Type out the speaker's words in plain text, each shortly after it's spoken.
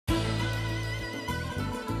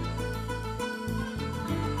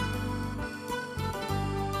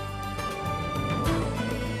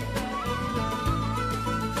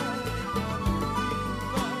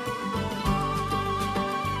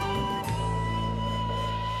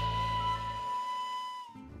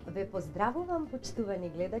Ве поздравувам, почитувани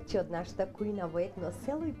гледачи од нашата кујна во едно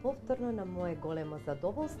село и повторно на мое големо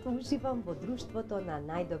задоволство уживам во друштвото на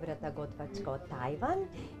најдобрата готвачка од Тајван,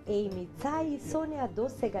 Ејми Ца, и со неа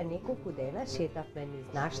досега неколку дена шетавме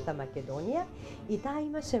низ нашата Македонија и таа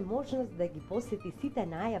имаше можност да ги посети сите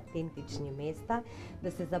најавтентични места,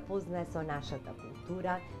 да се запознае со нашата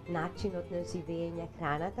култура, начинот на живење,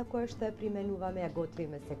 храната која што ја применуваме, ја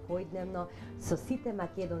готвиме секојдневно со сите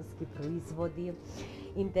македонски производи.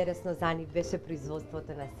 Интересно за нив беше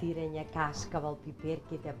производството на сирење, кашкавал,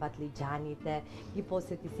 пиперките, патлиџаните, ги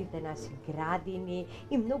посети сите наши градини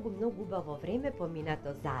и многу убаво време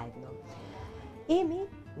поминато заедно. Еми,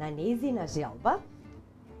 на нејзина желба,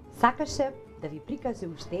 сакаше да ви прикаже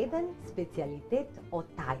уште еден специјалитет од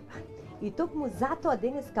Тајван. И токму затоа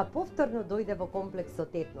денеска повторно дојде во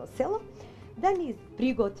комплексот Етно село да ни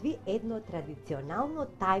приготви едно традиционално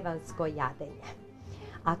тајванско јадење.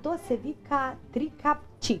 А тоа се вика 3 cup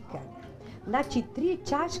chicken. Значи 3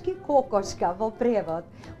 чашки кокошка во превод.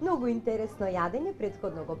 Многу интересно јадење,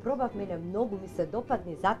 претходно го пробав, мене многу ми се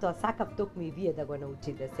допадни, затоа сакав токму и вие да го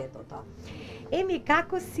научите сето тоа. Еми,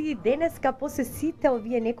 како си денеска после сите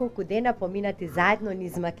овие неколку дена поминати заедно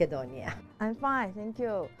низ Македонија? I'm fine, thank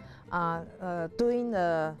you. During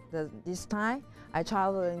this time, I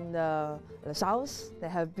travel in the south. They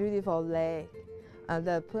have beautiful lake.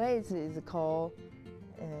 The place is called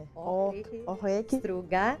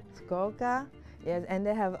Struga. Struga. Yes, and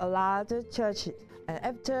they have a lot of churches. And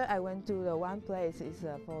after I went to the one place is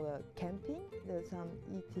for the camping. There's some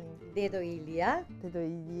eating. Дедо Илија. Дедо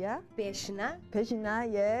Илија. Пешна. Peshina,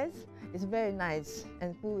 yes. It's very nice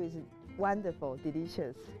and food is wonderful,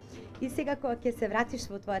 delicious. И сега кога ќе се вратиш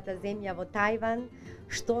во твојата земја во Тајван,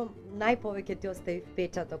 што најповеќе ти остави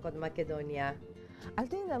впечаток од Македонија? I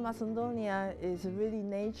think that Macedonia is really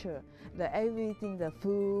nature. Everything, the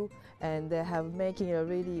food, and they have making a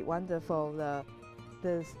really wonderful.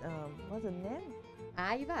 What's the name?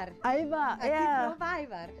 Ajvar. Ajvar, yeah.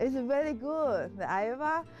 Ajvar. It's very good. The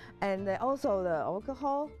ajvar, and also the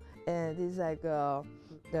alcohol, and it's like the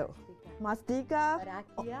mastika.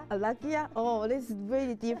 Rakia. Oh, this is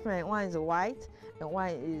really different. One is white, and one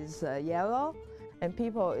is yellow. And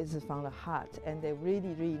people is from the heart, and they're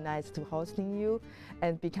really nice to hosting you,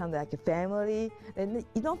 and become like a family. And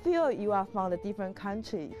you don't feel you are from a different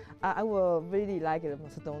country. I will really like it,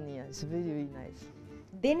 Macedonia. It's really nice.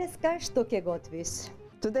 Денеска што ќе готвиш?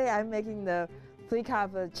 Today I'm making the 3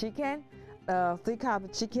 cup chicken. 3 cup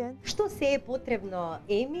chicken. Што се е потребно,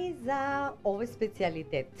 Еми, за овој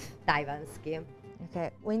специјалитет тајвански?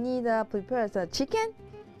 Okay, we need to prepare the chicken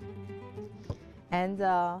and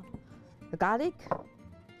the garlic,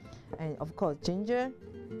 and of course ginger,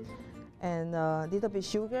 and a little bit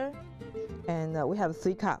sugar, and we have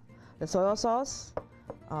 3 cups. The soy sauce,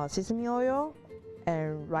 sesame oil,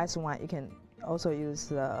 and rice wine. You can also use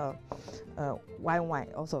the white wine,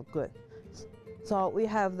 also good. So we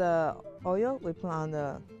have the oil. We put on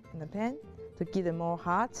in the pan to get it more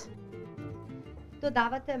hot.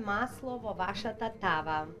 Додавате масло во вашата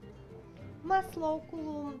тава. Масло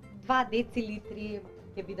околу 2 децилитри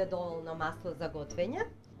ќе биде доволно масло за готвење.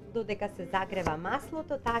 Додека се загрева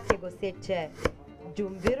маслото, таа ќе го сече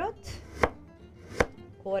џумбирот,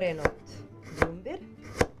 коренот џумбир.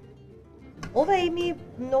 Ова е ми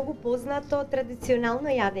многу познато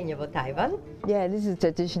традиционално јадење во Тајван. Yeah, this is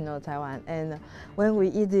traditional Taiwan, and when we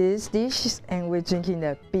eat this dish and we're drinking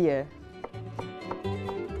the beer.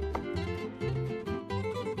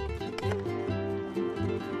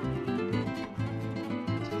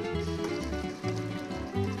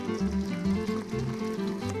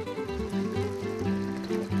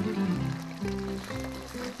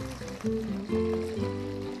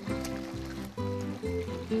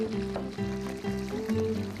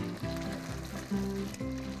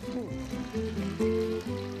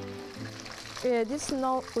 Yeah, this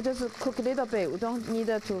we just cook a little bit. We don't need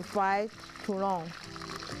it to fry too long.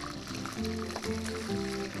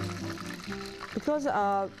 Because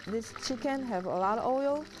this chicken have a lot of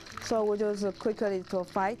oil, so we just quickly to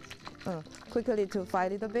fry a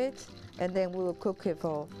little bit, and then we will cook it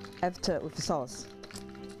for after with sauce.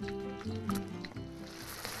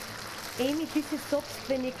 Еми, ти си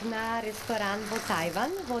собственик на ресторан во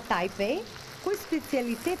Тајван, во Тајпеј. Кој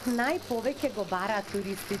специјалитет најповеќе го бараат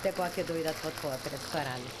туристите кога ќе дојдат во твојот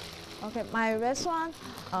ресторан? Okay, my restaurant,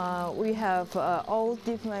 we have all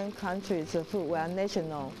different countries of food. We are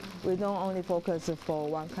national. We don't only focus for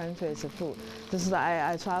one country's food. Just like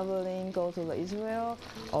I traveling, go to the Israel,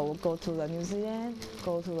 or go to the New Zealand,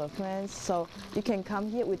 go to the France. So you can come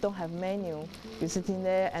here. We don't have menu. You're sitting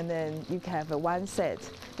there, and then you can have one set.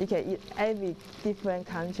 You can eat every different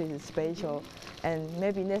country's special. And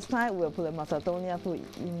maybe next time we'll put the Macedonia food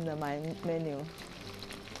in my menu.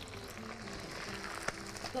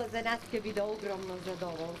 To za nas će biti ogromno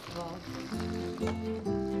zadovoljstvo.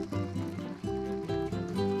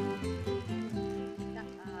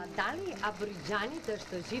 Da li Aboriđanite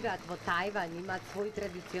što žive u Tajvan imat svoj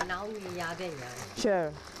tradicionalni jadenja?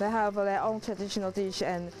 Sure, they have their own traditional dish,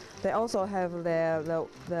 and they also have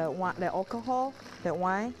their alcohol, their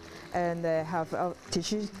wine, and they have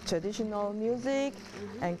traditional music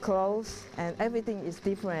and clothes, and everything is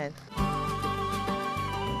different.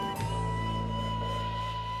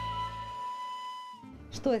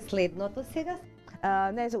 Što je следното сега?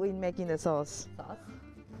 Next we're making the sauce. Сос.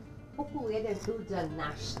 Около еден туđan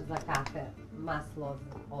наш за кафе, масло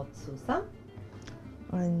od суса.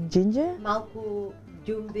 And ginger. Малко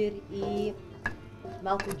дžumbir и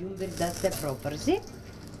малко дžumbir да се пропрži.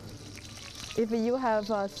 If you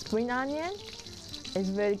have spring onion, it's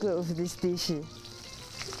very good with this dish.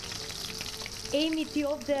 Еми, ти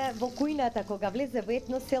овде во кујната, кога влезе во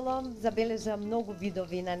етно село, забележа многу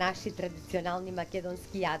видови на наши традиционални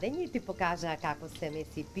македонски јадења и ти покажа како се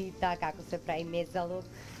меси пита, како се прави мезалук.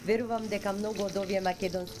 Верувам дека многу од овие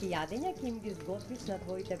македонски јадења ќе им ги изготвиш на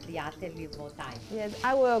твоите пријатели во Тајван. Yes,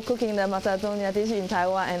 I will cooking the Macedonia dish in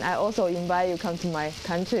Taiwan, and I also invite you come to my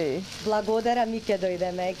country. Благодарам, ми ќе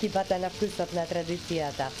дојдеме екипата на Вкусот на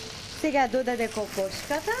традицијата. Сега додаде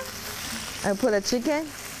кокошката. I put the chicken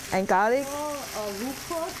and garlic.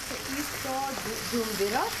 Лукот и со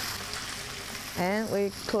дžumbirот. And we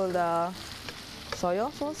put the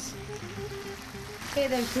soy sauce.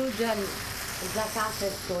 Еден туđan за кафе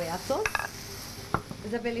соја сос.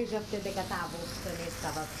 Забележавте дека таа воопшто не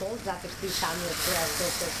става сос, затоа што и самиот соја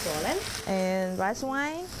сос е солен. And rice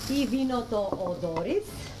wine. И виното од ориз.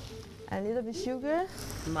 A little bit sugar.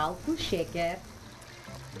 Малку шекер.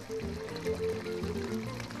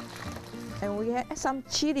 And we have some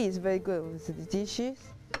chilies, very good with the dishes.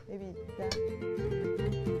 Maybe that.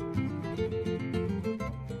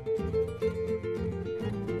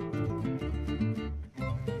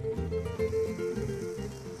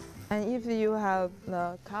 And if you have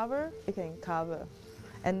the cover, you can cover.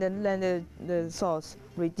 And then let the sauce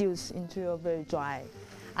reduce into a very dry.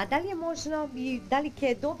 А дали е можно и дали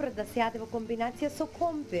ќе е добро да се јаде во комбинација со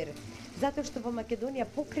компир? Затоа што во Македонија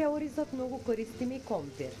покрај оризот многу користиме и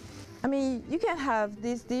компир. I mean, you can have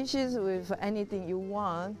these dishes with anything you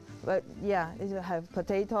want, but yeah, if you have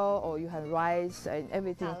potato or you have rice and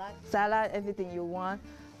everything, salad, everything you want,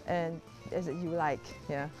 and as you like,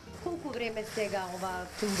 yeah. Колку време сега ова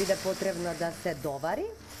ќе биде потребно да се довари?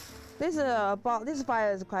 This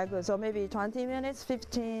fire is quite good, so maybe 20 minutes,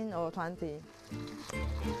 15 or 20.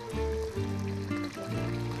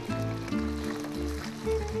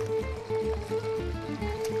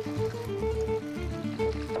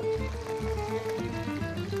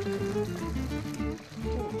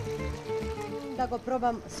 Да го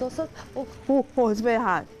пробам сосот. Oh, it's very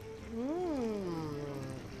hot.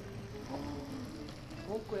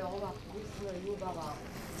 Колку е ова вкусно и убава.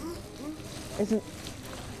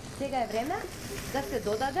 Сега е време да се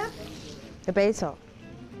додаде The basil.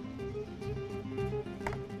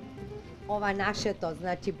 ова нашето,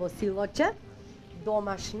 значи босилоче,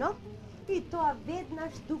 домашно, и тоа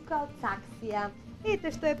веднаш тука од саксија.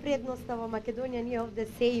 Ете што е предноста во Македонија, ние овде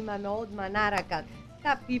се имаме одма на рака.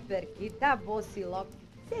 Та пиперки, та босилок,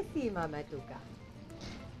 се си имаме тука.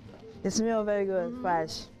 It smells very good,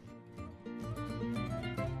 fresh.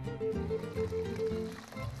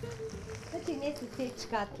 Значи не се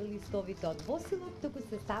сечкаат листовите од босилок, туку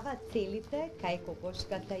се ставаат целите кај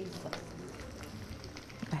кокошката и сос.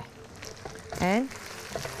 And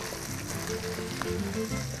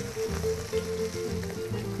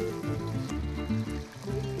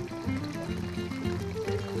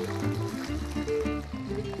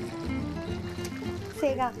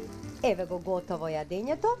Сега, еве го готово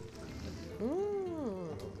јадењето.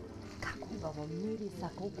 Како убаво мириса,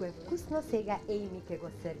 колку е вкусно. Сега Ејми ќе го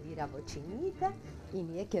сервира во чиниите и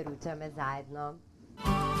ние ќе ручаме заедно.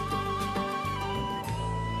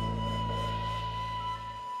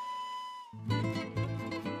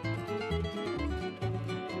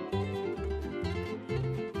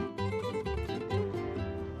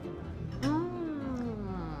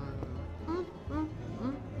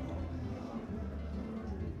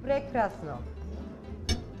 Прекрасно.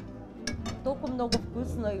 толку многу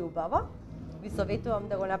вкусно и убаво. Ви советувам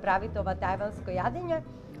да го направите ова тајванско јадење,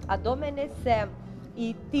 а до мене се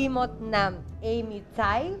и тимот на Еми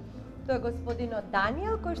Цај. Тој е господинот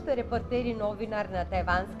Даниел, кој што е репортер и новинар на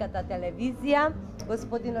тајванската телевизија,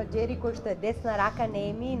 господинот Джери, кој што е десна рака на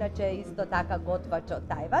Еми, иначе исто така готвач од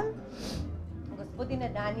Тајван. Господине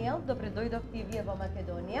Даниел, добре дојдовте и вие во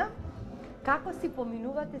Македонија. Како си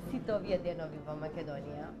поминувате сите овие денови во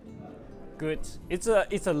Македонија? Good.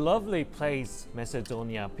 It's a lovely place,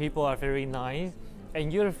 Macedonia. People are very nice,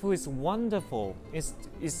 and your food is wonderful. It's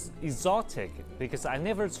exotic because I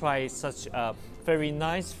never tried such very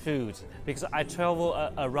nice food because I travel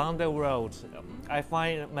around the world. I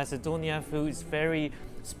find Macedonia food is very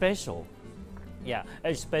special. Yeah,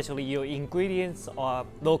 especially your ingredients are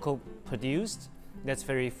local produced. That's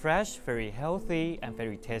very fresh, very healthy, and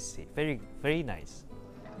very tasty. Very nice.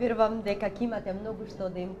 Верувам дека ќе имате многу што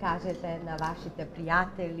да им кажете на вашите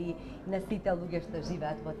пријатели и на сите луѓе што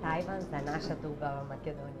живеат во Тајван за нашата убава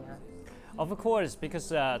Македонија. Of course, because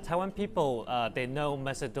Taiwan people they know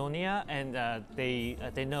Macedonia and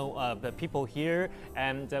they know the people here,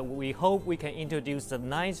 and we hope we can introduce the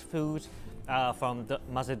nice food from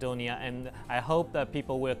Macedonia, and I hope that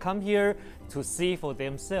people will come here to see for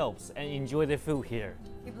themselves and enjoy the food here.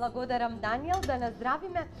 И благодарам Даниел, да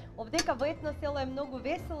наздравиме. Овдека во етно село е многу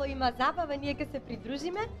весело, има забава, ние ќе се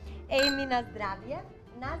придружиме. Еми, на здравје.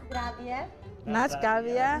 На здравје. На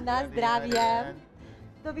здравје. На здравје.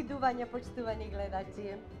 Довидување, почитувани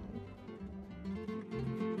гледачи.